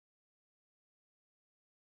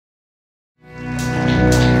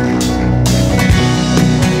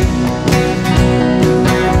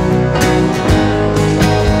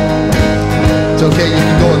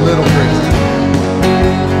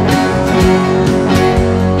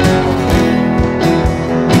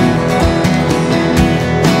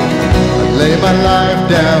my life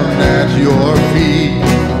down at your feet.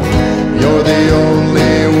 You're the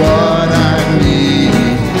only one I need.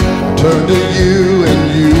 I turn to you and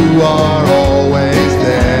you are always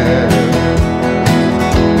there.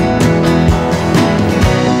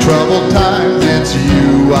 In troubled times it's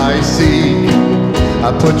you I seek.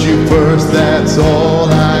 I put you first, that's all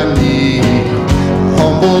I need.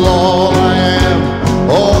 Humble all I am,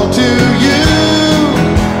 all to you.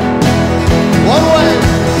 One way,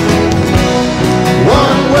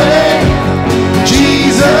 one way,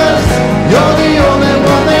 Jesus, you're the only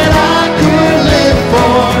one that I could live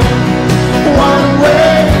for. One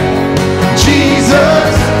way,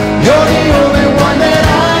 Jesus, you're the only one that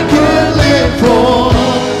I could live for.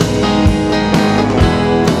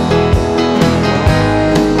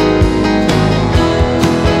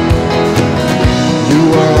 You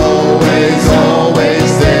are always, always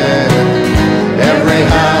there, every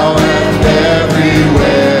how and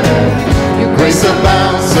everywhere. Your grace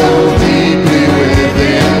abounds so deeply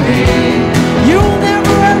within me. You will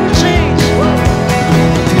never ever change.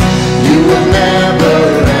 You will never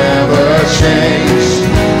ever change.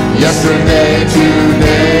 Yesterday,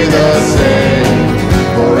 today, the same.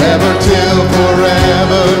 Forever till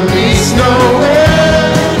forever meets no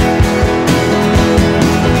end.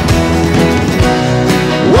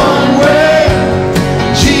 One way,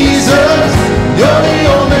 Jesus, you're the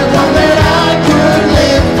only one that I could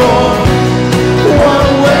live for.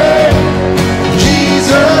 One way,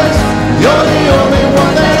 Jesus, you're the only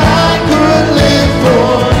one that I could live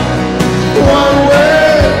for. One way,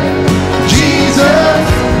 Jesus,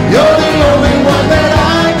 you're the only one that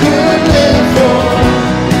I could live for.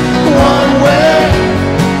 One way,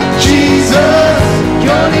 Jesus,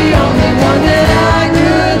 you're the only one that I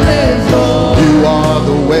could live for. You are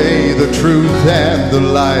the way, the truth, and the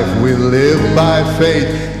life. We live by faith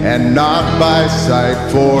and not by sight.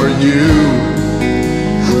 For you,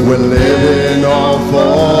 we're living all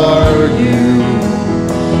for you.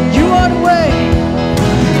 You are the way.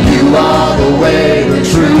 You are the way, the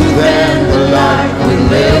truth, and the life. We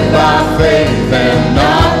live by faith and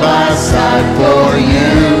not by sight. For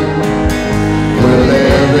you, we're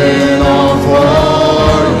living all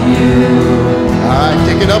for you. All right,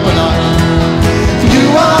 take it up a notch. You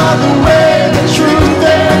are the way, the truth,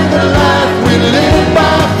 and the life. We live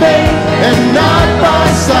by faith and not by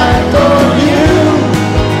sight. For you,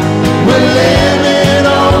 we're living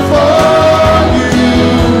all for you.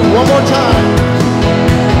 One more time.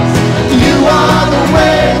 You are the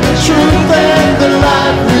way, the truth, and the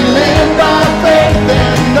life. We live by faith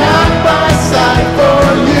and not by sight. For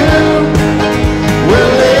you,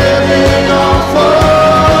 we're living all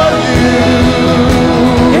for you.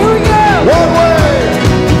 Here we go.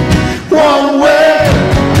 One way,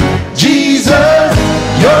 Jesus,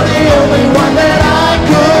 you're the only one that I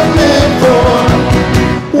could live for.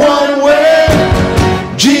 One way,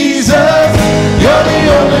 Jesus, you're the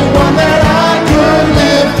only one that I could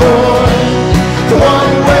live for.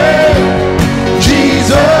 One way,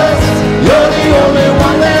 Jesus, you're the only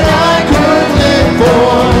one that I could live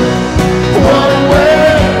for. One way,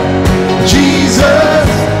 Jesus,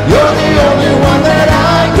 you're the only one that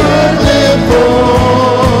I could live for.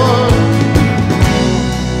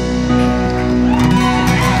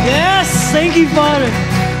 Yes, thank you, Father.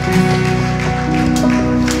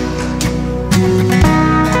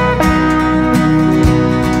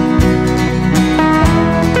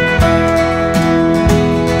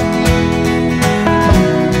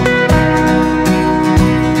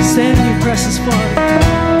 Stand in your presence, Father.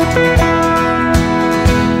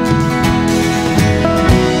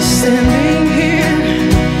 Standing here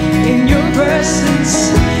in your presence,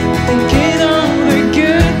 thinking of the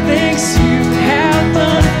good things you have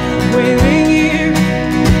done, waiting here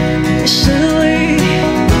patiently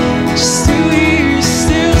just to hear your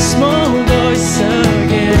still small voice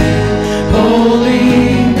again.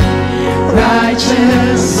 Holy,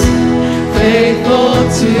 righteous, faithful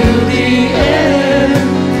to the end,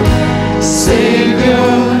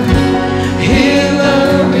 Savior,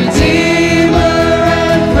 healer, redeemer,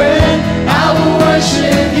 and friend. I will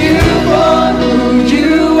worship you for who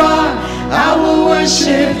you are. I will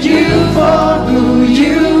worship you for who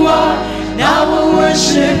you are. I will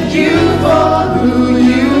worship you for who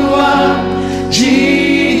you are,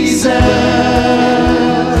 Jesus.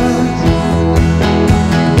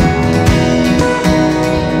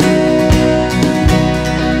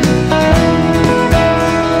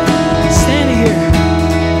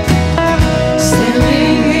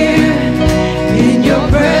 Standing here in your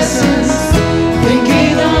presence,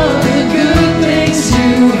 thinking of the good things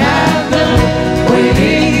you have done,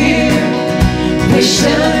 waiting here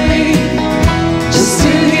patiently just to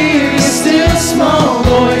hear you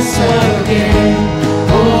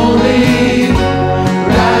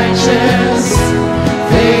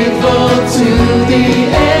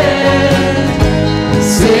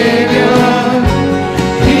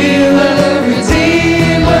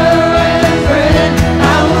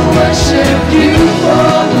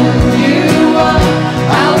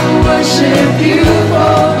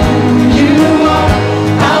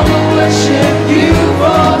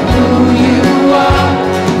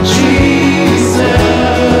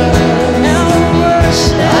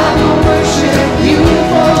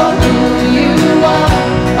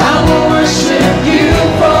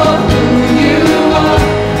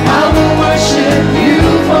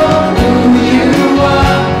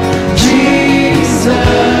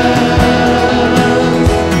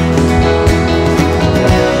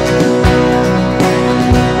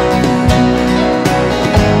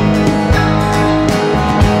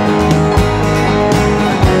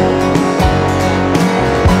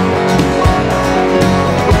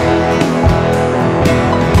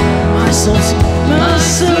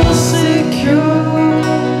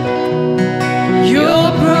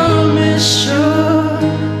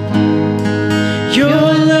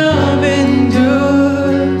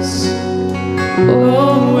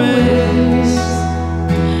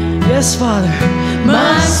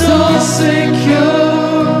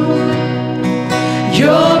secure,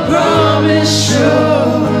 your promise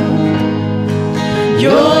sure,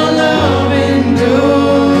 your love endures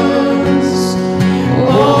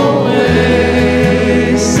always.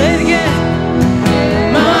 Say it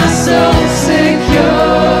again. My soul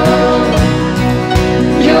secure,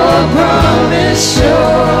 your promise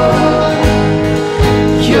sure,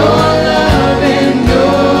 your love endures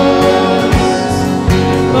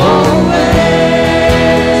always.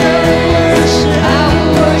 I will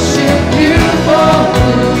worship you for who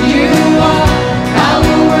you are. I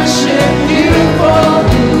will worship you for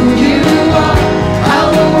who you are. I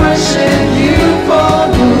will worship you for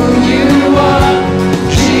who you are,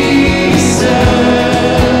 Jesus.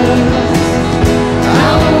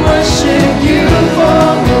 I will worship you for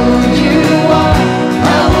who you are.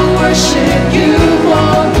 I will worship you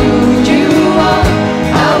for who you are.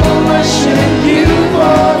 I will worship you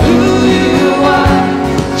for who you are,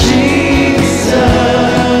 Jesus.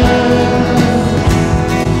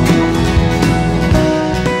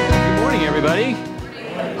 Good morning, everybody.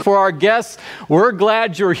 For our guests, we're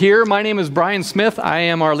glad you're here. My name is Brian Smith. I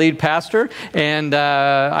am our lead pastor, and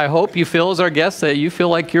I hope you feel as our guests that you feel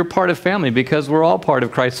like you're part of family, because we're all part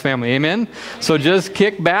of Christ's family. Amen? So just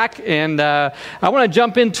kick back, and I want to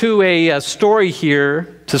jump into a story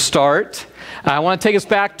here to start. I want to take us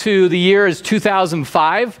back to the year is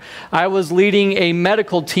 2005. I was leading a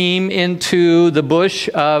medical team into the bush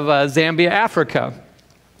of Zambia, Africa.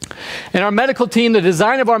 And our medical team, the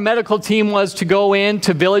design of our medical team was to go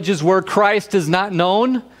into villages where Christ is not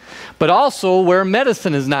known, but also where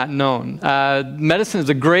medicine is not known. Medicine is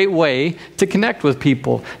a great way to connect with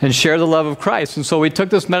people and share the love of Christ. And so we took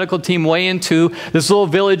this medical team way into this little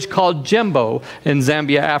village called Jembo in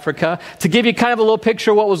Zambia, Africa. To give you kind of a little picture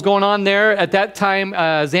of what was going on there, at that time,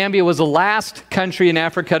 Zambia was the last country in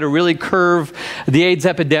Africa to really curve the AIDS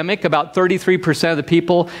epidemic. About 33% of the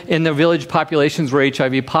people in the village populations were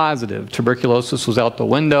HIV positive. Tuberculosis was out the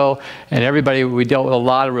window, and we dealt with a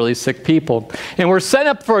lot of really sick people. And we're set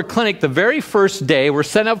up for a clinic the very first day. We're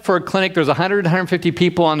set up for a clinic. There's 100, 150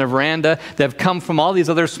 people on the veranda that have come from all these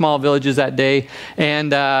other small villages that day.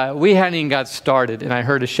 And we hadn't even got started, and I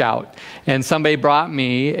heard a shout. And somebody brought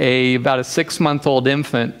me about a 6-month-old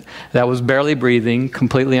infant that was barely breathing,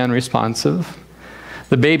 completely unresponsive.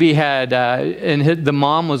 The baby the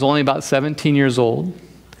mom was only about 17 years old.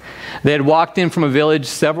 They had walked in from a village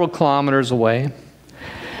several kilometers away.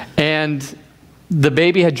 And the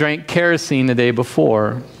baby had drank kerosene the day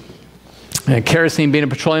before. Kerosene being a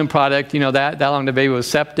petroleum product, that long the baby was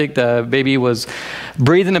septic. The baby was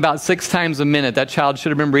breathing about 6 times a minute. That child should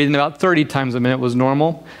have been breathing about 30 times a minute was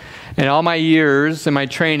normal. And all my years in my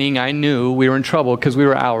training, I knew we were in trouble because we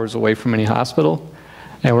were hours away from any hospital.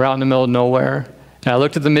 And we're out in the middle of nowhere. And I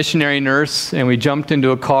looked at the missionary nurse, and we jumped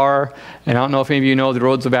into a car. And I don't know if any of you know the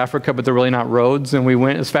roads of Africa, but they're really not roads. And we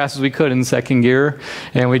went as fast as we could in second gear.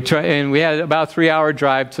 And we had about a 3-hour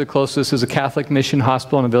drive to the closest is a Catholic mission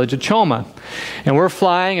hospital in the village of Choma. And we're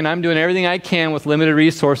flying, and I'm doing everything I can with limited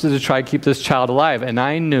resources to try to keep this child alive. And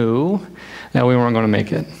I knew that we weren't going to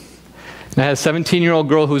make it. And I had a 17-year-old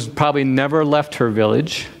girl who's probably never left her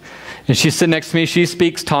village. And she's sitting next to me. She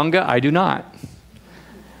speaks Tonga. I do not.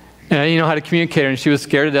 And I didn't know how to communicate her, and she was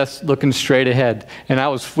scared of us looking straight ahead. And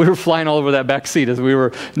we were flying all over that back seat as we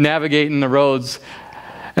were navigating the roads.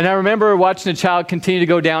 And I remember watching the child continue to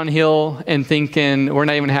go downhill and thinking, we're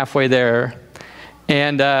not even halfway there.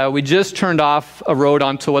 And we just turned off a road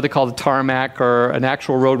onto what they call the tarmac, or an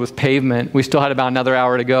actual road with pavement. We still had about another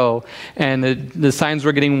hour to go. And the signs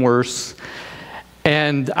were getting worse.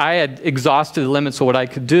 And I had exhausted the limits of what I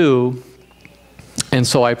could do. And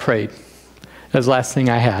so I prayed. That was the last thing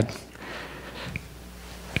I had.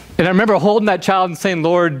 And I remember holding that child and saying,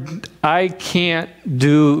 Lord,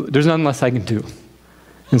 there's nothing less I can do.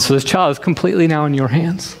 And so this child is completely now in your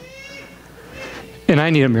hands. And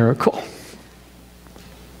I need a miracle.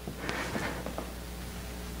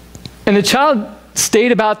 And the child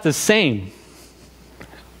stayed about the same.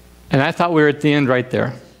 And I thought we were at the end right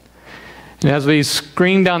there. And as we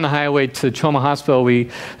screamed down the highway to Choma Hospital,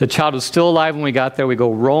 the child was still alive when we got there. We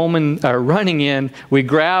go running in. We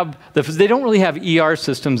grab they don't really have ER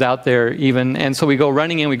systems out there even. And so we go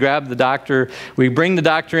running in. We grab the doctor. We bring the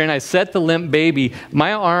doctor in. I set the limp baby.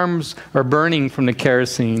 My arms are burning from the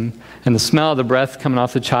kerosene and the smell of the breath coming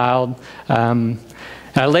off the child.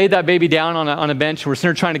 And I laid that baby down on a bench, and we're sitting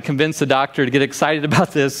there trying to convince the doctor to get excited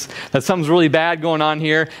about this, that something's really bad going on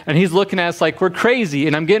here. And he's looking at us like we're crazy,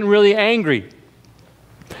 and I'm getting really angry.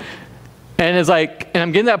 And it's like, and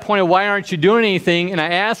I'm getting to that point of why aren't you doing anything? And I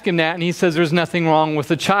ask him that, and he says there's nothing wrong with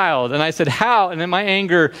the child. And I said, how? And then my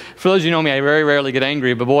anger, for those of you who know me, I very rarely get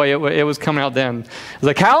angry, but boy, it was coming out then. It's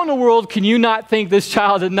like, how in the world can you not think this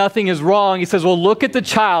child that nothing is wrong? He says, well, look at the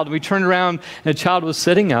child. And we turned around, and the child was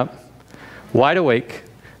sitting up, wide awake,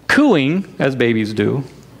 cooing, as babies do.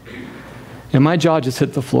 And my jaw just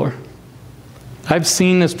hit the floor. I've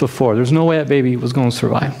seen this before. There's no way that baby was going to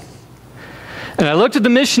survive. And I looked at the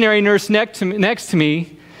missionary nurse next to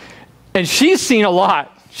me, and she's seen a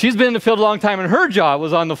lot. She's been in the field a long time, and her jaw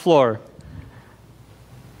was on the floor.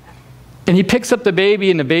 And he picks up the baby,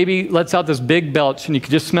 and the baby lets out this big belch, and you can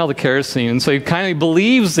just smell the kerosene. And so he kind of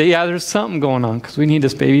believes that, yeah, there's something going on, because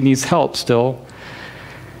this baby needs help still.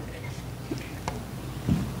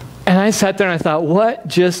 And I sat there, and I thought, what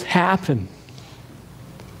just happened?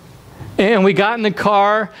 And we got in the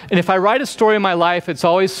car, and if I write a story of my life, it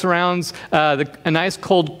always surrounds a nice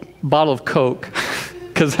cold bottle of Coke,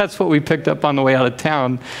 because that's what we picked up on the way out of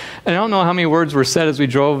town. And I don't know how many words were said as we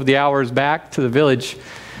drove the hours back to the village.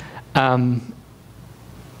 And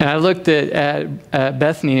I looked at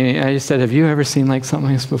Bethany, and I just said, have you ever seen like something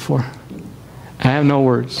like this before? I have no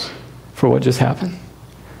words for what just happened.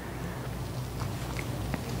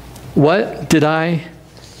 What did I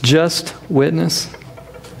just witness?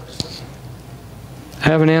 I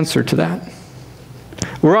have an answer to that.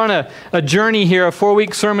 We're on a journey here, a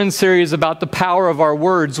 4-week sermon series about the power of our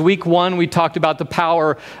words. Week 1, we talked about the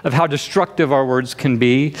power of how destructive our words can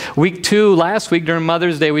be. Week 2, last week during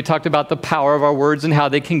Mother's Day, we talked about the power of our words and how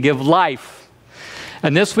they can give life.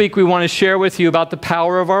 And this week, we want to share with you about the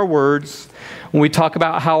power of our words when we talk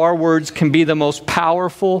about how our words can be the most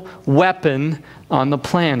powerful weapon on the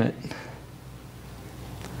planet.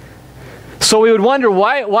 So we would wonder,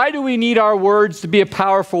 why do we need our words to be a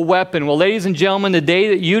powerful weapon? Well, ladies and gentlemen, the day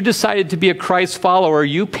that you decided to be a Christ follower,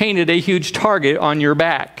 you painted a huge target on your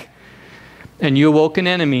back. And you awoke an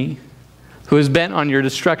enemy who is bent on your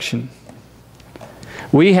destruction.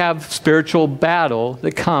 We have spiritual battle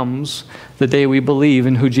that comes the day we believe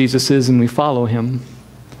in who Jesus is and we follow him.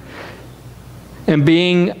 And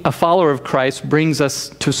being a follower of Christ brings us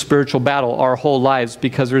to spiritual battle our whole lives,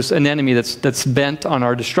 because there's an enemy that's bent on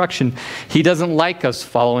our destruction. He doesn't like us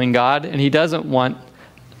following God, and he doesn't want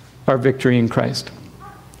our victory in Christ.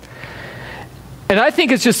 And I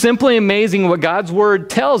think it's just simply amazing what God's Word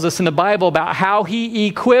tells us in the Bible about how he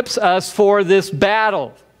equips us for this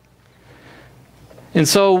battle. And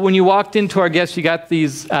so when you walked into our guests, you got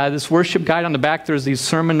this worship guide on the back. There's these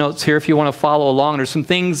sermon notes here if you want to follow along. There's some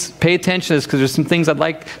things, pay attention to this, because there's some things I'd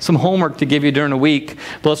like some homework to give you during the week.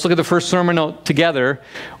 But let's look at the first sermon note together.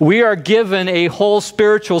 We are given a whole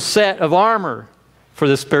spiritual set of armor for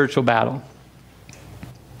this spiritual battle.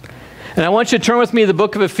 And I want you to turn with me to the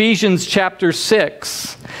book of Ephesians chapter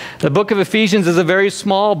 6. The book of Ephesians is a very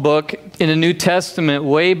small book in the New Testament,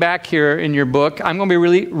 way back here in your book. I'm going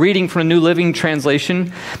to be reading from the New Living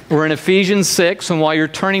Translation. We're in Ephesians 6, and while you're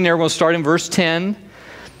turning there, we'll start in verse 10.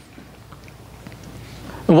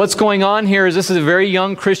 And what's going on here is this is a very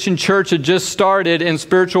young Christian church that just started, and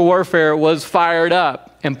spiritual warfare was fired up.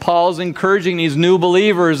 And Paul's encouraging these new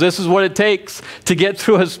believers, this is what it takes to get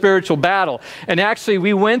through a spiritual battle. And actually,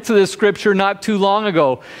 we went to this scripture not too long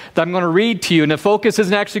ago that I'm going to read to you. And the focus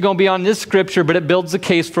isn't actually going to be on this scripture, but it builds the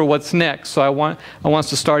case for what's next. So I want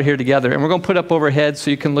us to start here together. And we're going to put up overhead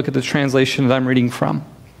so you can look at the translation that I'm reading from.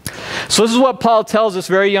 So this is what Paul tells this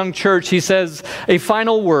very young church. He says, a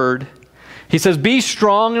final word. He says, be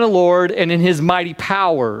strong in the Lord and in his mighty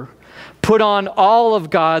power. Put on all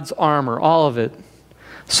of God's armor, all of it,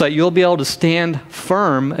 so that you'll be able to stand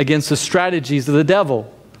firm against the strategies of the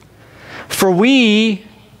devil. For we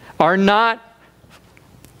are not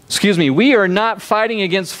fighting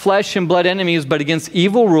against flesh and blood enemies, but against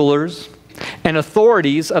evil rulers and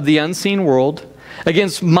authorities of the unseen world,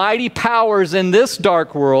 against mighty powers in this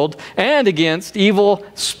dark world, and against evil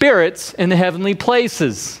spirits in the heavenly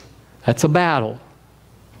places. That's a battle.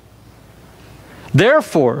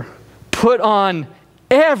 Therefore, put on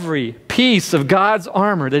every piece of God's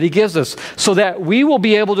armor that he gives us, so that we will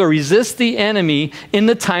be able to resist the enemy in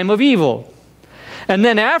the time of evil. And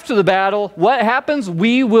then after the battle, what happens?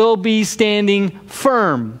 We will be standing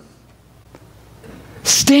firm.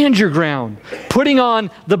 Stand your ground, putting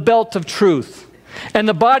on the belt of truth and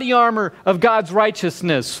the body armor of God's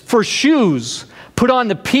righteousness. For shoes, put on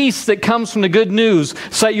the peace that comes from the good news,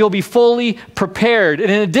 so that you'll be fully prepared.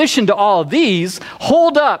 And in addition to all of these,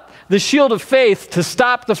 hold up the shield of faith to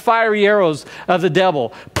stop the fiery arrows of the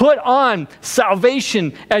devil. Put on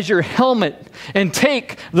salvation as your helmet, and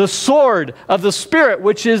take the sword of the Spirit,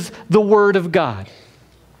 which is the Word of God.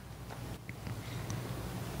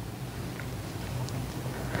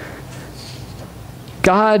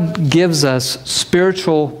 God gives us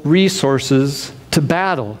spiritual resources to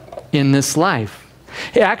battle in this life.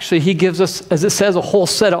 Actually, he gives us, as it says, a whole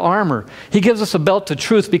set of armor. He gives us a belt of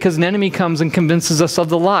truth because an enemy comes and convinces us of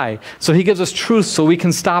the lie. So he gives us truth so we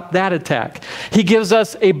can stop that attack. He gives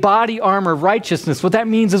us a body armor of righteousness. What that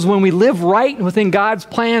means is when we live right within God's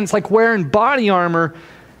plan, it's like wearing body armor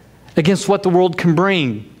against what the world can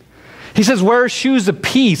bring. He says, wear shoes of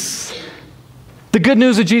peace. The good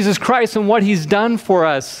news of Jesus Christ and what he's done for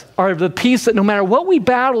us are the peace that no matter what we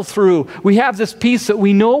battle through, we have this peace that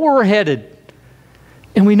we know where we're headed.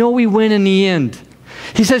 And we know we win in the end.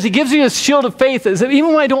 He says he gives you a shield of faith. That even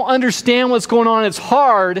when I don't understand what's going on, it's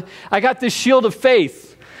hard, I got this shield of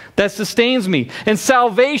faith that sustains me. And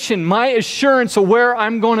salvation, my assurance of where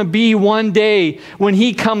I'm going to be one day when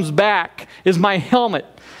he comes back, is my helmet.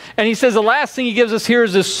 And he says the last thing he gives us here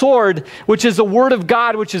is this sword, which is the Word of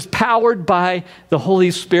God, which is powered by the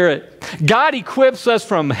Holy Spirit. God equips us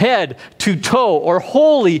from head to toe, or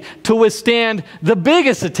wholly, to withstand the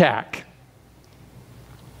biggest attack.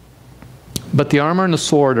 But the armor and the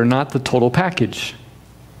sword are not the total package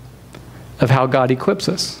of how God equips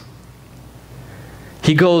us.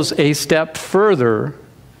 He goes a step further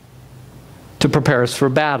to prepare us for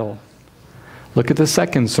battle. Look at the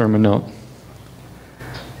second sermon note.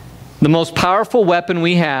 The most powerful weapon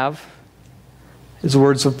we have is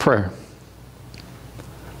words of prayer.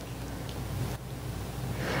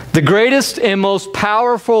 The greatest and most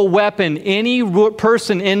powerful weapon any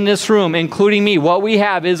person in this room, including me, what we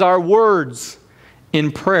have is our words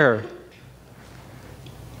in prayer.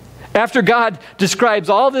 After God describes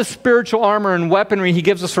all this spiritual armor and weaponry he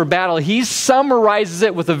gives us for battle, he summarizes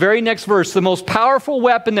it with the very next verse. The most powerful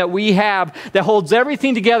weapon that we have that holds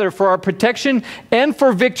everything together for our protection and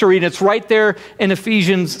for victory, and it's right there in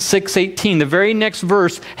Ephesians 6:18. The very next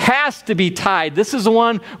verse has to be tied. This is the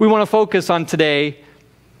one we want to focus on today.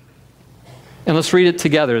 And let's read it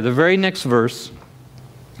together. The very next verse,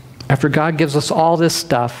 after God gives us all this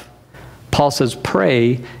stuff, Paul says,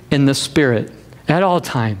 pray in the Spirit at all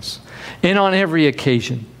times and on every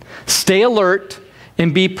occasion. Stay alert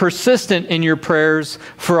and be persistent in your prayers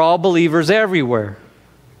for all believers everywhere.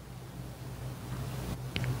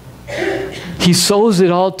 He sews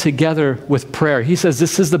it all together with prayer. He says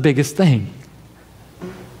this is the biggest thing.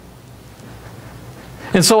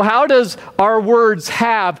 And so how does our words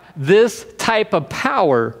have this type of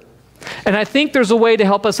power? And I think there's a way to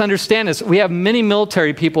help us understand this. We have many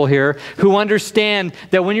military people here who understand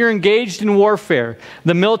that when you're engaged in warfare,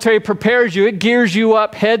 the military prepares you, it gears you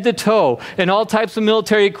up head to toe in all types of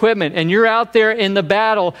military equipment, and you're out there in the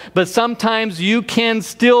battle, but sometimes you can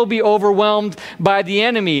still be overwhelmed by the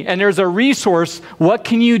enemy. And there's a resource. What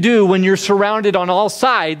can you do when you're surrounded on all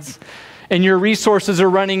sides and your resources are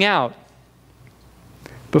running out?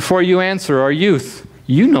 Before you answer, our youth,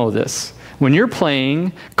 you know this. When you're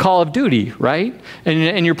playing Call of Duty, right?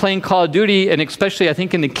 And you're playing Call of Duty, and especially I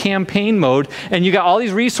think in the campaign mode, and you got all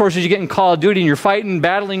these resources you get in Call of Duty, and you're fighting,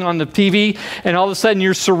 battling on the TV, and all of a sudden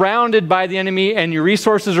you're surrounded by the enemy and your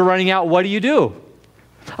resources are running out. What do?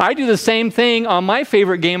 I do the same thing on my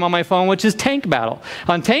favorite game on my phone, which is Tank Battle.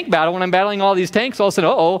 On Tank Battle, when I'm battling all these tanks, all of a sudden,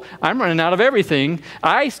 uh-oh, I'm running out of everything.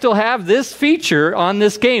 I still have this feature on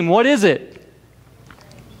this game. What is it?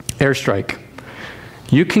 Airstrike.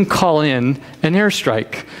 You can call in an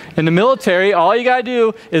airstrike. In the military, all you got to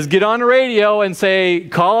do is get on the radio and say,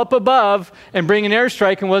 call up above and bring an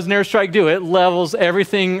airstrike. And what does an airstrike do? It levels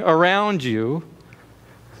everything around you.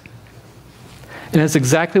 And that's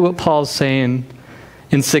exactly what Paul's saying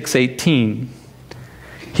in 6:18.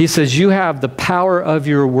 He says, you have the power of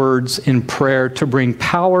your words in prayer to bring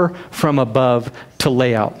power from above to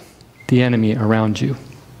lay out the enemy around you.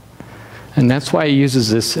 And that's why he uses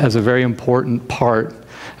this as a very important part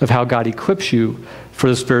of how God equips you for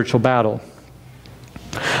the spiritual battle.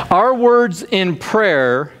 Our words in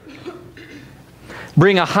prayer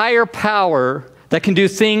bring a higher power that can do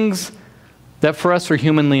things that for us are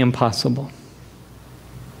humanly impossible.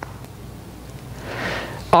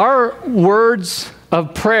 Our words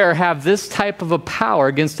of prayer have this type of a power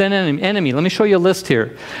against an enemy. Let me show you a list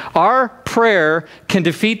here. Our prayer can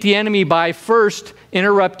defeat the enemy by first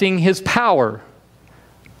interrupting his power.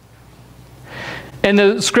 And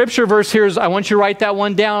the scripture verse here is, I want you to write that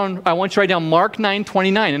one down. I want you to write down Mark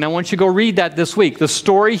 9:29, and I want you to go read that this week. The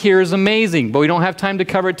story here is amazing, but we don't have time to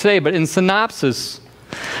cover it today. But in synopsis,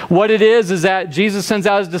 what it is that Jesus sends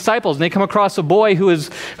out his disciples, and they come across a boy who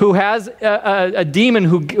has a demon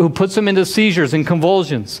who puts him into seizures and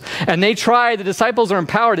convulsions. And the disciples are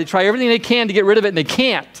empowered. They try everything they can to get rid of it, and they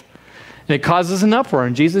can't. And it causes an uproar,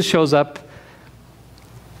 and Jesus shows up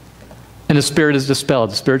And the spirit is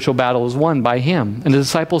dispelled. The spiritual battle is won by him. And the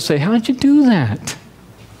disciples say, how did you do that?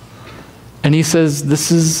 And he says,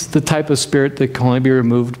 this is the type of spirit that can only be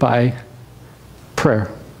removed by prayer.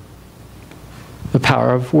 The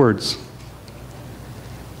power of words.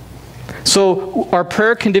 So our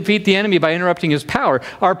prayer can defeat the enemy by interrupting his power.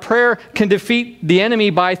 Our prayer can defeat the enemy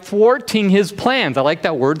by thwarting his plans. I like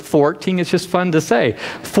that word, thwarting. It's just fun to say.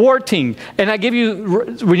 Thwarting. And I give you,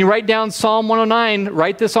 when you write down Psalm 109,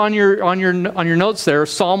 write this on your notes there,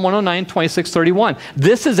 Psalm 109, 26, 31.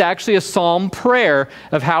 This is actually a psalm prayer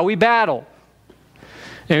of how we battle.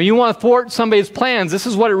 And if you want to thwart somebody's plans, this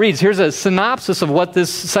is what it reads. Here's a synopsis of what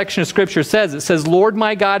this section of Scripture says. It says, Lord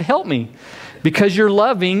my God, help me. Because you're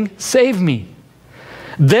loving, save me.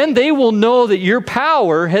 Then they will know that your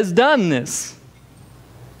power has done this.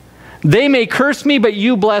 They may curse me, but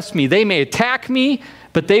you bless me. They may attack me,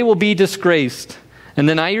 but they will be disgraced. And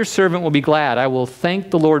then I, your servant, will be glad. I will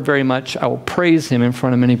thank the Lord very much. I will praise him in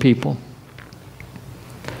front of many people.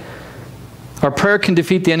 Our prayer can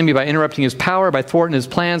defeat the enemy by interrupting his power, by thwarting his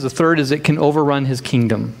plans. The third is it can overrun his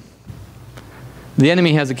kingdom. The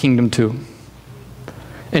enemy has a kingdom too.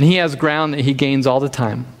 And he has ground that he gains all the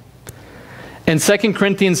time. In 2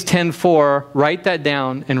 Corinthians 10:4, write that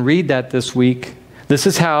down and read that this week. This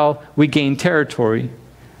is how we gain territory.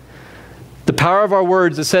 The power of our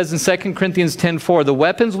words, it says in 2 Corinthians 10:4, the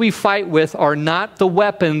weapons we fight with are not the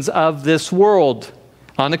weapons of this world.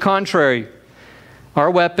 On the contrary, our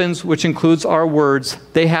weapons, which includes our words,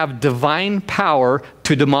 they have divine power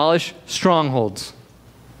to demolish strongholds.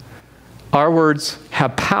 Our words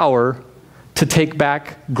have power to take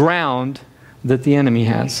back ground that the enemy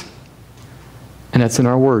has. And that's in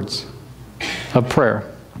our words of prayer.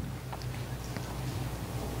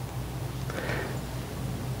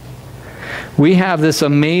 We have this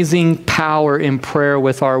amazing power in prayer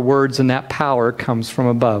with our words, and that power comes from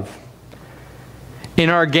above. In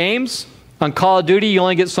our games, on Call of Duty, you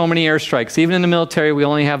only get so many airstrikes. Even in the military, we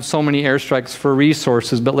only have so many airstrikes for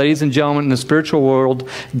resources. But ladies and gentlemen, in the spiritual world,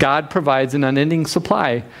 God provides an unending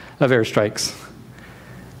supply of airstrikes.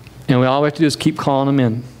 And all we have to do is keep calling them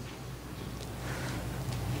in.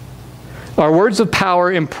 Our words of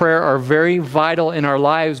power in prayer are very vital in our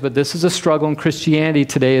lives, but this is a struggle in Christianity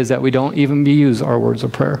today, is that we don't even use our words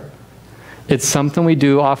of prayer. It's something we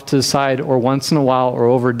do off to the side or once in a while or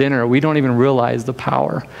over dinner. We don't even realize the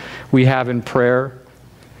power we have in prayer.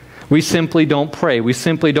 We simply don't pray. We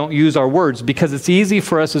simply don't use our words because it's easy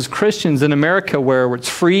for us as Christians in America, where it's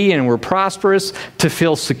free and we're prosperous, to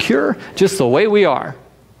feel secure just the way we are.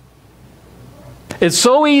 It's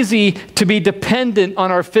so easy to be dependent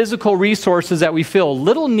on our physical resources that we feel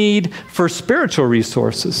little need for spiritual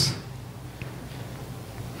resources.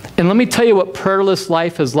 And let me tell you what prayerless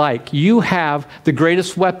life is like. You have the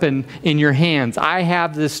greatest weapon in your hands. I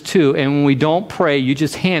have this too. And when we don't pray, you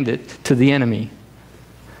just hand it to the enemy.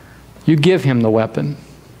 You give him the weapon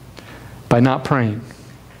by not praying.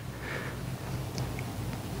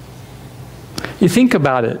 You think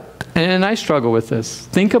about it. And I struggle with this.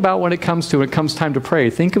 Think about when it comes time to pray.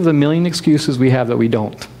 Think of the million excuses we have that we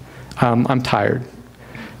don't. I'm tired.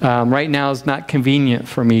 Right now is not convenient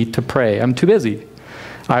for me to pray. I'm too busy.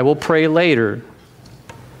 I will pray later.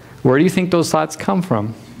 Where do you think those thoughts come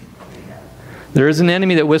from? There is an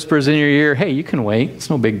enemy that whispers in your ear, hey, you can wait. It's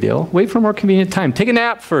no big deal. Wait for a more convenient time. Take a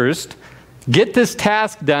nap first. Get this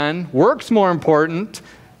task done. Work's more important.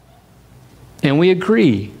 And we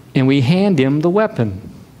agree. And we hand him the weapon.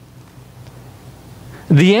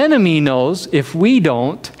 The enemy knows, if we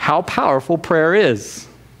don't, how powerful prayer is.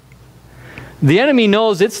 The enemy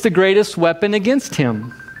knows it's the greatest weapon against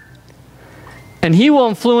him. And he will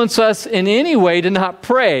influence us in any way to not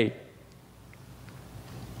pray.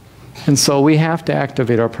 And so we have to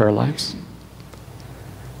activate our prayer lives.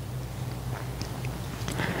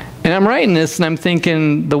 And I'm writing this and I'm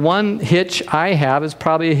thinking the one hitch I have is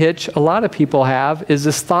probably a hitch a lot of people have, is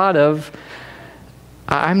this thought of,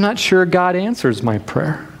 I'm not sure God answers my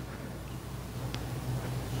prayer.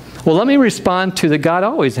 Well, let me respond to that God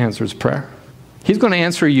always answers prayer. He's going to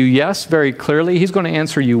answer you yes very clearly. He's going to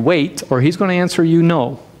answer you wait, or he's going to answer you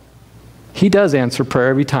no. He does answer prayer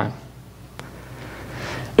every time.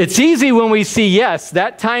 It's easy when we see yes.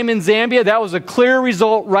 That time in Zambia, that was a clear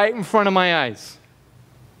result right in front of my eyes.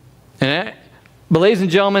 But ladies and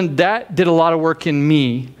gentlemen, that did a lot of work in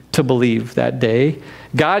me to believe that day.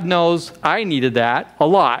 God knows I needed that a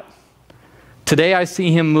lot. Today I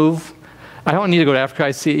see him move. I don't need to go to Africa.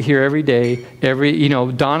 I see it here every day.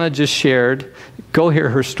 Donna just shared. Go hear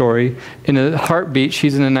her story. In a heartbeat,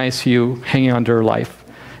 she's in an ICU hanging on to her life.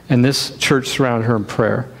 And this church surrounded her in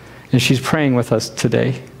prayer. And she's praying with us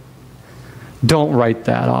today. Don't write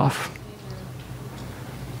that off.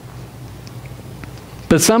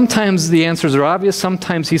 But sometimes the answers are obvious.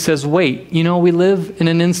 Sometimes he says, wait, you know, we live in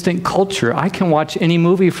an instant culture. I can watch any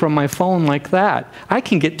movie from my phone like that. I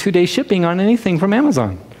can get 2-day shipping on anything from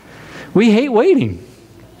Amazon. We hate waiting.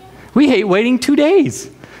 We hate waiting 2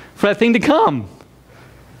 days for that thing to come.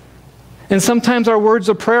 And sometimes our words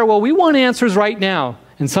of prayer, well, we want answers right now.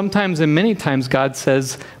 And sometimes and many times God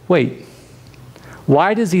says, wait.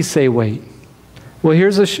 Why does he say wait? Well,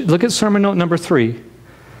 here's look at sermon note number 3.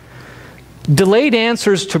 Delayed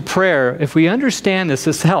answers to prayer, if we understand this,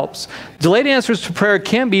 this helps. Delayed answers to prayer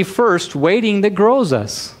can be first waiting that grows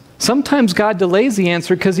us. Sometimes God delays the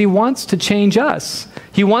answer because he wants to change us.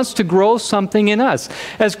 He wants to grow something in us.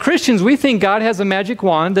 As Christians, we think God has a magic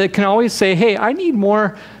wand that can always say, hey, I need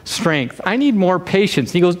more strength. I need more patience.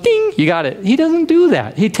 And he goes, ding, you got it. He doesn't do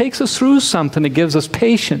that. He takes us through something that gives us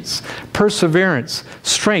patience, perseverance,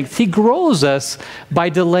 strength. He grows us by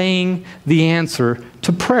delaying the answer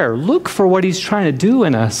to prayer. Look for what he's trying to do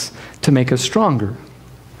in us to make us stronger.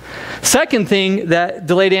 Second thing that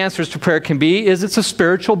delayed answers to prayer can be is it's a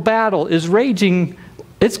spiritual battle, is raging.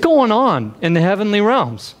 It's going on in the heavenly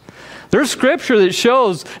realms. There's scripture that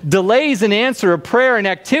shows delays in answer of prayer and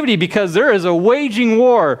activity because there is a waging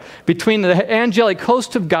war between the angelic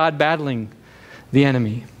host of God battling the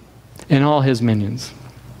enemy and all his minions.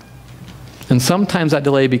 And sometimes that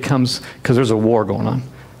delay becomes because there's a war going on.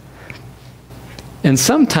 And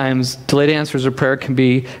sometimes delayed answers of prayer can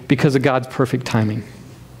be because of God's perfect timing.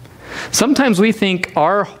 Sometimes we think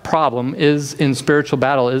our problem is in spiritual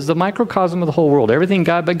battle is the microcosm of the whole world. Everything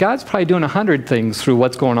God, but God's probably doing 100 things through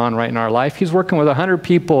what's going on right in our life. He's working with 100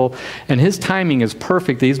 people, and his timing is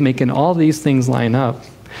perfect. He's making all these things line up.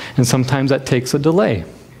 And sometimes that takes a delay.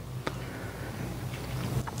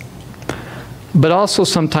 But also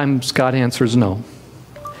sometimes God answers no.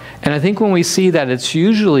 And I think when we see that, it's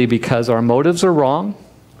usually because our motives are wrong,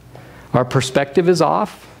 our perspective is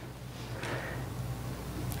off,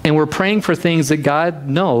 and we're praying for things that God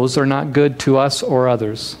knows are not good to us or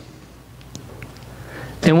others.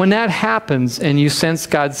 And when that happens and you sense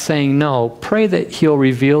God saying no, pray that he'll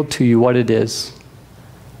reveal to you what it is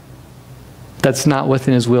that's not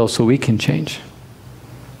within his will so we can change.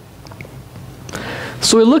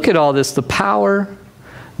 So we look at all this, the power.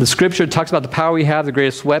 The scripture talks about the power we have, the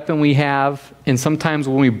greatest weapon we have, and sometimes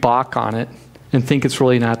when we balk on it and think it's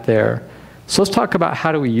really not there. So let's talk about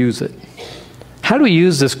how do we use it. How do we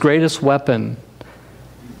use this greatest weapon?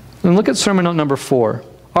 And look at sermon note number 4.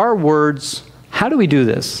 Our words, how do we do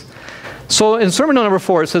this? So in sermon note number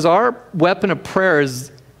 4, it says our weapon of prayer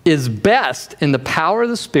is best in the power of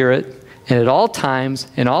the Spirit and at all times,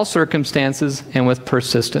 in all circumstances, and with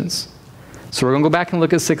persistence. So we're going to go back and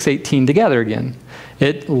look at 6:18 together again.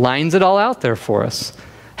 It lines it all out there for us.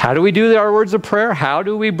 How do we do our words of prayer? How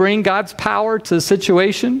do we bring God's power to the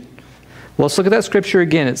situation? Well, let's look at that scripture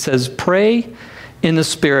again. It says, pray in the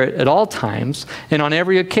Spirit at all times and on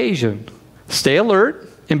every occasion. Stay alert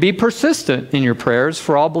and be persistent in your prayers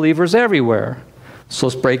for all believers everywhere. So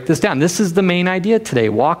let's break this down. This is the main idea today.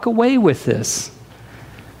 Walk away with this.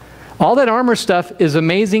 All that armor stuff is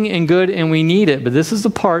amazing and good, and we need it, but this is the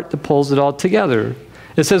part that pulls it all together.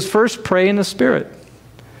 It says, first, pray in the Spirit.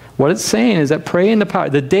 What it's saying is that pray in the power.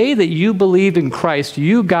 The day that you believed in Christ,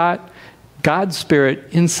 you got God's Spirit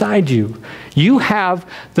inside you. You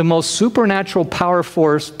have the most supernatural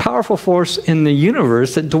powerful force in the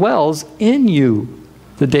universe that dwells in you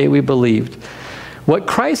the day we believed. What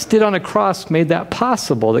Christ did on the cross made that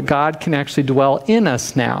possible, that God can actually dwell in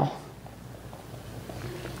us now.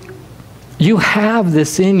 You have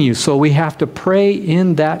this in you, so we have to pray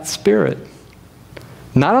in that Spirit.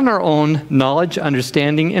 Not on our own knowledge,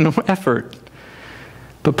 understanding, and effort,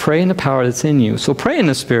 but pray in the power that's in you. So pray in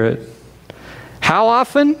the Spirit. How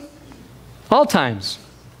often? All times.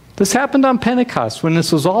 This happened on Pentecost when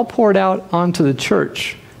this was all poured out onto the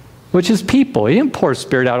church, which is people. He didn't pour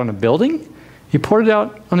Spirit out on a building. He poured it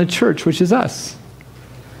out on a church, which is us.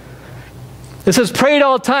 It says pray at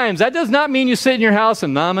all times. That does not mean you sit in your house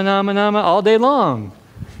and nama, nama, nama all day long.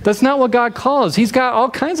 That's not what God calls. He's got all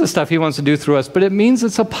kinds of stuff he wants to do through us, but it means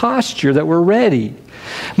it's a posture that we're ready.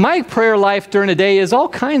 My prayer life during the day is all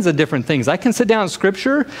kinds of different things. I can sit down in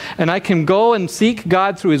Scripture, and I can go and seek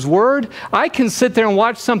God through His Word. I can sit there and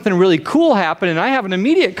watch something really cool happen, and I have an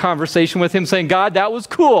immediate conversation with Him saying, God, that was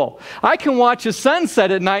cool. I can watch a sunset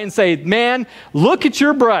at night and say, man, look at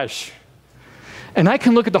your brush. And I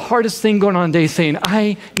can look at the hardest thing going on today saying,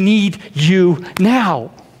 I need you now.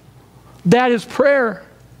 That is prayer.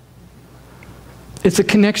 It's a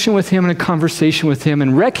connection with Him and a conversation with Him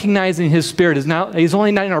and recognizing His Spirit is now, He's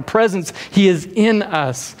only not in our presence, He is in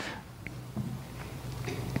us.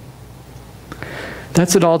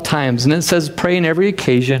 That's at all times. And it says pray in every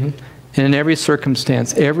occasion and in every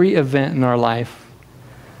circumstance. Every event in our life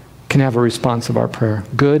can have a response of our prayer.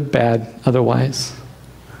 Good, bad, otherwise.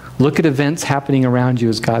 Look at events happening around you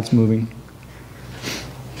as God's moving.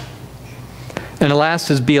 And the last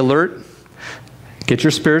is be alert. Get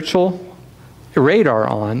your spiritual radar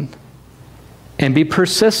on and be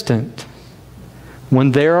persistent.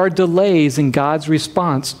 When there are delays in God's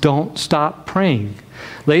response, don't stop praying.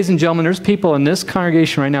 Ladies and gentlemen, there's people in this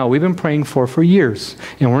congregation right now we've been praying for years,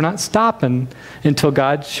 and we're not stopping until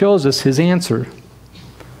God shows us His answer.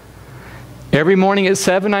 Every morning at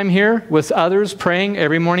 7, I'm here with others praying.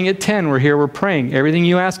 Every morning at 10, we're here, we're praying. Everything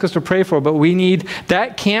you ask us to pray for, but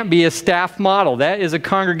that can't be a staff model. That is a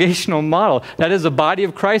congregational model. That is a body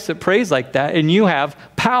of Christ that prays like that, and you have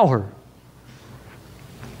power.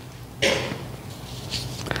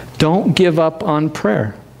 Don't give up on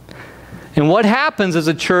prayer. And what happens as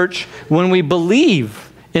a church when we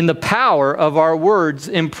believe in the power of our words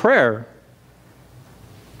in prayer?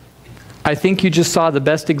 I think you just saw the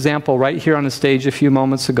best example right here on the stage a few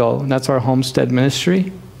moments ago, and that's our Homestead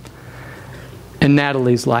ministry. And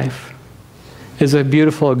Natalie's life is a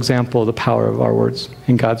beautiful example of the power of our words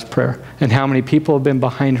in God's prayer, and how many people have been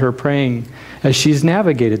behind her praying as she's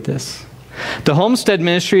navigated this. The Homestead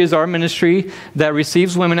ministry is our ministry that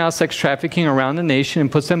receives women out of sex trafficking around the nation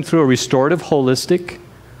and puts them through a restorative, holistic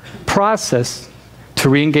process to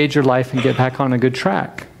re-engage their life and get back on a good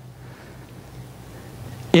track.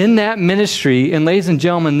 In that ministry, and ladies and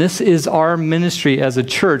gentlemen, this is our ministry as a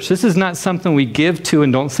church. This is not something we give to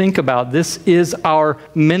and don't think about. This is our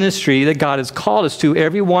ministry that God has called us to.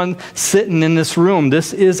 Everyone sitting in this room,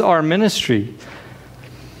 this is our ministry.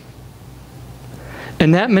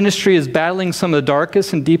 And that ministry is battling some of the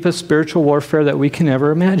darkest and deepest spiritual warfare that we can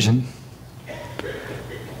ever imagine.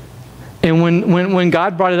 And when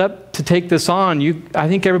God brought it up to take this on, I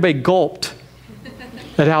think everybody gulped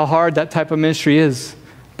at how hard that type of ministry is.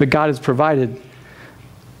 But God has provided.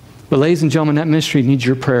 But ladies and gentlemen, that ministry needs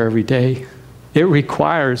your prayer every day. It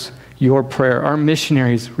requires your prayer. Our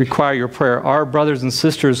missionaries require your prayer. Our brothers and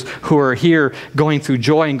sisters who are here going through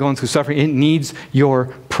joy and going through suffering, it needs your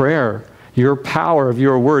prayer. Your power of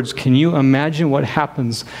your words. Can you imagine what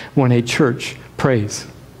happens when a church prays?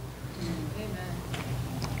 Amen.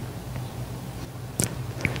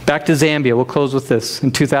 Back to Zambia. We'll close with this.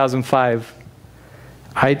 In 2005,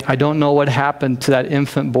 I don't know what happened to that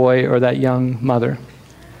infant boy or that young mother.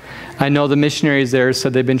 I know the missionaries there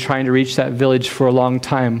said they've been trying to reach that village for a long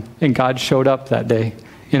time, and God showed up that day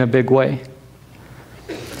in a big way.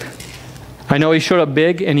 I know He showed up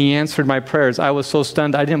big and He answered my prayers. I was so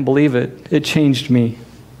stunned, I didn't believe it. It changed me.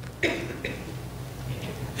 It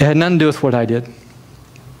had nothing to do with what I did.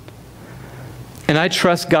 And I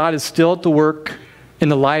trust God is still at the work in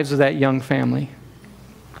the lives of that young family.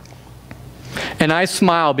 And I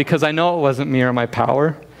smile because I know it wasn't me or my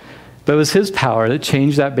power, but it was His power that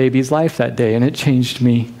changed that baby's life that day, and it changed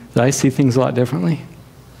me, that I see things a lot differently.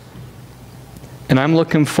 And I'm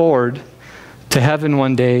looking forward to heaven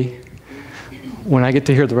one day when I get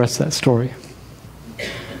to hear the rest of that story.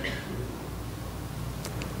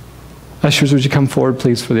 Ushers, would you come forward,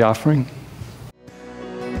 please, for the offering?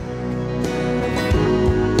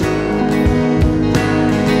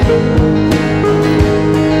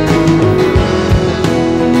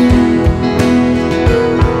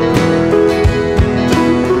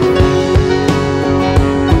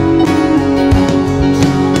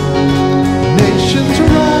 Nations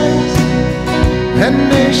rise and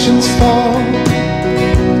nations fall.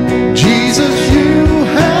 Jesus, you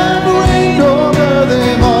have reigned over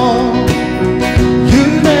them all. You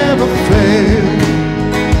never fail,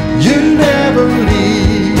 you never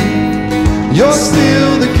leave. You're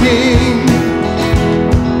still the King.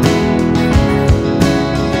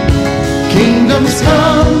 Kingdoms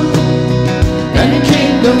come and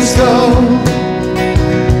kingdoms go.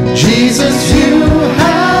 Jesus, you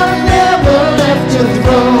have never left your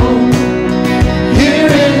throne. Here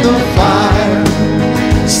in the fire,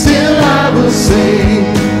 still I will sing.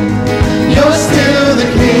 You're still the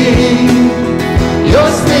King.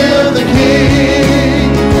 You're still the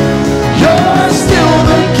King. You're still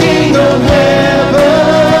the King of heaven.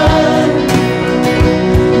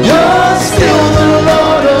 You're still the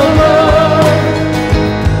Lord of earth.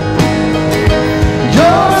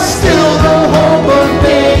 You're still the hope of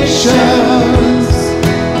nations.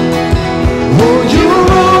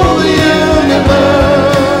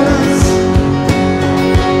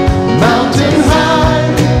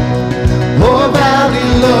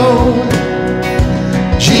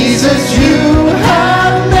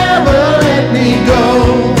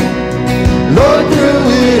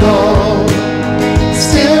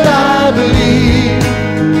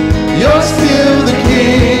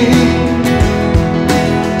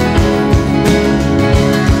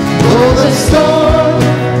 storm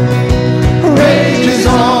rages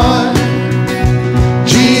on.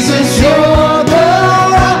 Jesus, you're the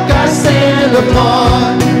rock I stand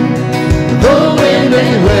upon. The wind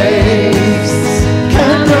and waves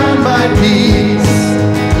can't drown my peace.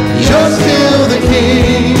 You're still the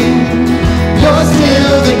King. You're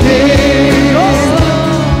still the King.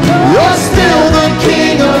 You're still the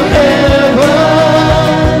King of heaven.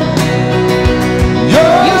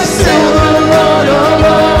 You're still the Lord of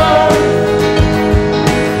love.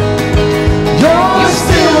 You're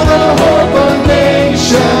still the hope of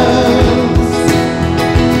nations.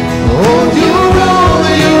 Oh, you rule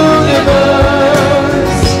the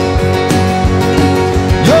universe.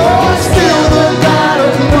 You're still the God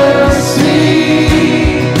of mercy.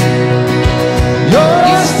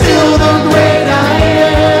 You're still the great I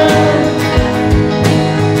am.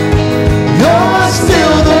 You're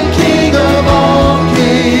still the King of all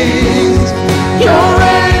kings. Your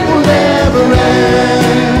reign will never end.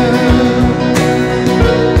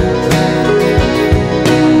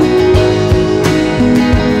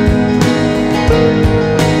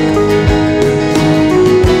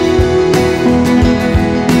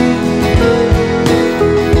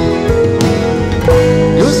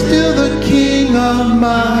 You're still the King of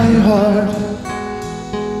my heart.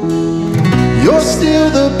 You're still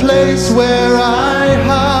the place where I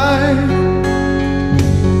hide.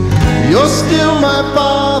 You're still my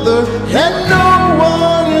Father, and no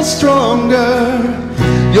one is stronger.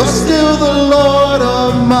 You're still the Lord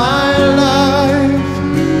of my life.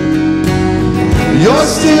 You're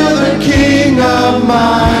still the King of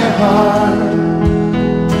my heart.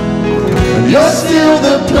 You're still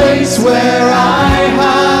the place where I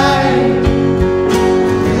hide.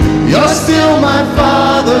 You're still my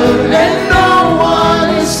Father, and no one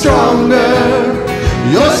is stronger.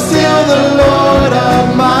 You're still the Lord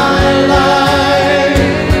of my life.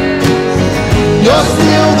 You're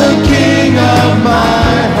still the King of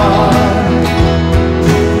my heart.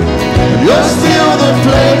 You're still the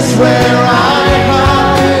place where I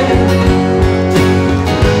hide.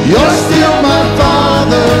 You're still my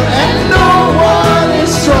Father, and no one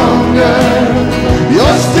is stronger.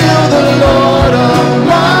 You're still the Lord of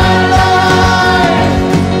my life.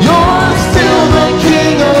 You're still the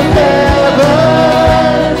King of heaven.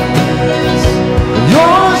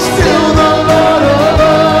 You're still the Lord of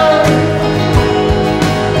earth.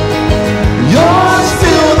 You're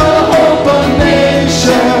still the hope of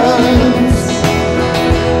nations.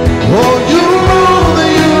 Oh, you rule the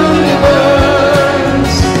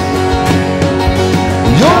universe.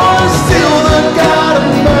 You're still the God of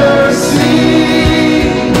mercy.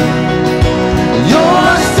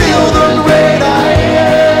 You're still the great I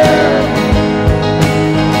am.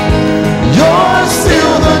 You're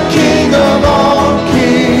still the King of all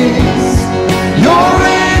kings. Your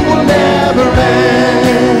reign will never end.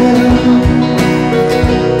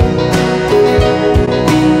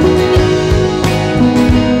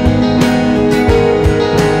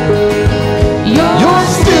 You're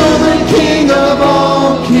still the King of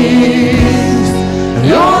all kings.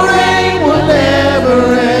 Your reign will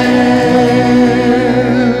never end.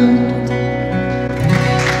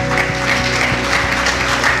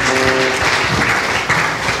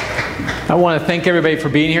 I want to thank everybody for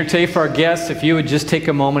being here today. For our guests, if you would just take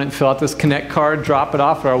a moment and fill out this Connect card, drop it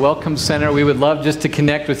off at our Welcome Center. We would love just to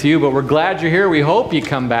connect with you, but we're glad you're here. We hope you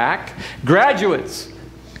come back. Graduates,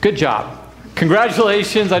 good job.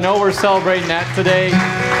 Congratulations. I know we're celebrating that today.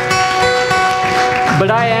 But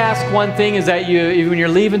I ask one thing is that when you're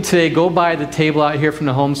leaving today, go by the table out here from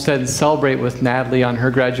the homestead and celebrate with Natalie on her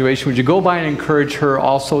graduation. Would you go by and encourage her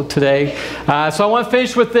also today? So I want to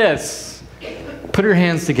finish with this. Put your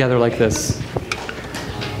hands together like this.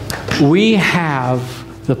 We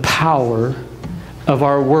have the power of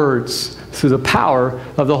our words through the power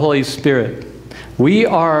of the Holy Spirit. We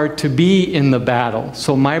are to be in the battle.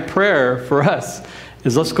 So my prayer for us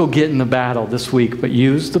is let's go get in the battle this week, but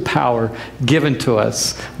use the power given to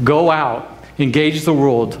us. Go out, engage the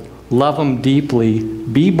world, love them deeply,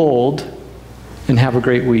 be bold, and have a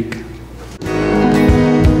great week.